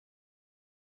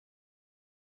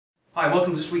Hi,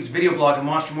 welcome to this week's video blog at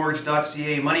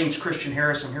MonsterMortgage.ca. My name is Christian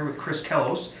Harris. I'm here with Chris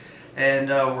Kellos, and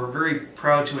we're very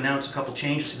proud to announce a couple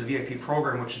changes to the VIP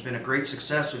program, which has been a great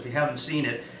success. So if you haven't seen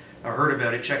it or heard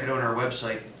about it, check it out on our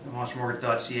website,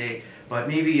 MonsterMortgage.ca. But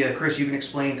maybe, Chris, you can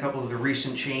explain a couple of the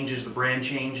recent changes, the brand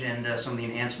change, and some of the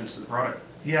enhancements to the product.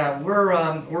 Yeah,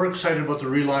 we're excited about the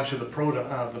relaunch of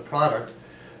the product.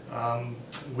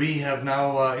 We have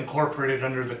now incorporated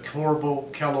under the Corbo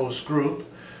Kellos Group,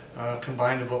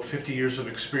 combined about 50 years of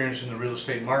experience in the real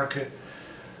estate market.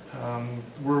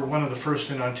 We're one of the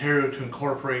first in Ontario to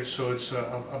incorporate, so it's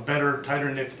a better,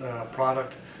 tighter-knit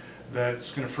product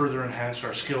that's going to further enhance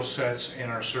our skill sets and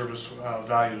our service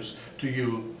values to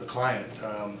you, the client.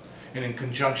 And in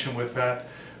conjunction with that,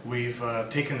 we've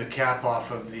taken the cap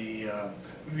off of the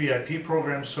VIP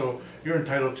program, so you're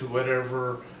entitled to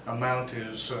whatever amount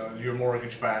is your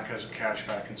mortgage back as a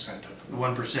cashback incentive.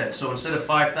 1%. So instead of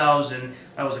 $5,000,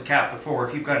 that was a cap before.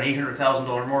 If you've got an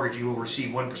 $800,000 mortgage, you will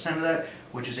receive 1% of that,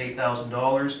 which is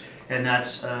 $8,000, and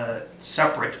that's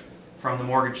separate from the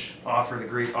mortgage offer, the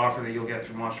great offer that you'll get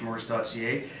through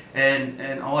MonsterMortgage.ca.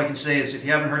 And all I can say is, if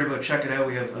you haven't heard about it, check it out.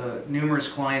 We have numerous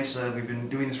clients. We've been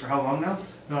doing this for how long now?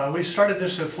 We started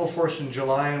this at full force in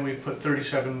July, and we've put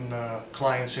 37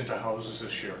 clients into houses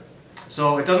this year.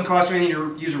 So it doesn't cost you anything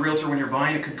to use a realtor when you're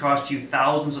buying. It could cost you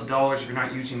thousands of dollars if you're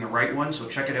not using the right one. So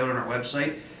check it out on our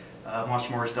website,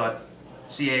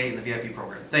 MonsterMortgage.ca, the VIP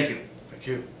program. Thank you. Thank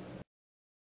you.